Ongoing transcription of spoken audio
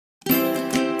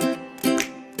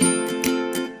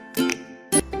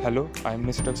Hello, I'm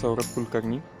Mr. Saurabh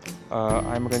Kulkarni.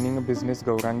 I'm running a business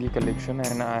Gaurangi Collection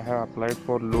and I have applied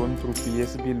for loan through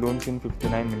PSB loans in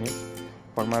 59 minutes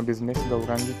for my business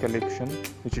Gaurangi Collection,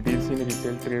 which deals in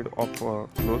retail trade of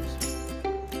clothes.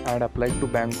 I had applied to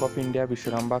Bank of India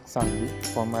Vishrambagh Sangli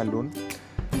for my loan.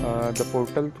 The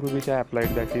portal through which I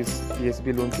applied, that is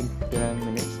PSB loans in 59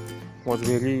 minutes, was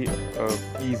very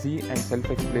easy and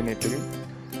self-explanatory.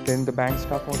 Then the bank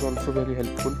staff was also very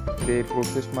helpful. They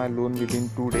processed my loan within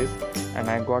 2 days and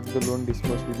I got the loan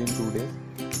disbursed within 2 days.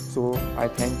 So I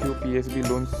thank you PSB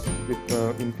loans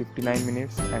in 59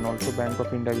 minutes and also Bank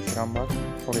of India Vishrambagh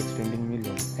for extending me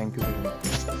loan. Thank you very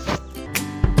much.